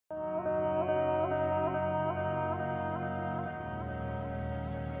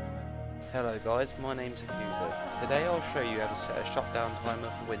Hello guys, my name's Accuser. Today I'll show you how to set a shutdown timer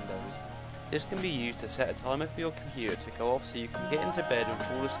for Windows. This can be used to set a timer for your computer to go off so you can get into bed and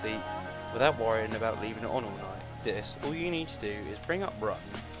fall asleep without worrying about leaving it on all night. This, all you need to do is bring up Run,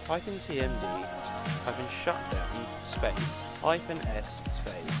 type in CMD, type in Shutdown, space, -S,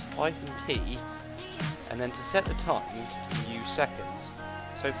 space, -T, and then to set the time, you use seconds.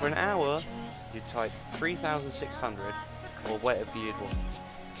 So for an hour, you type 3600 or whatever you'd want.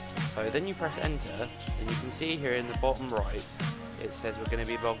 So then you press enter, and you can see here in the bottom right, it says we're going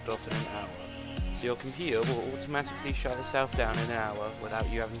to be logged off in an hour. So your computer will automatically shut itself down in an hour without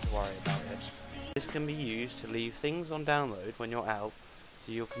you having to worry about it. This can be used to leave things on download when you're out,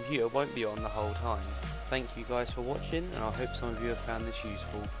 so your computer won't be on the whole time. Thank you guys for watching, and I hope some of you have found this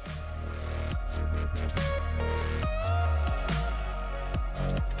useful.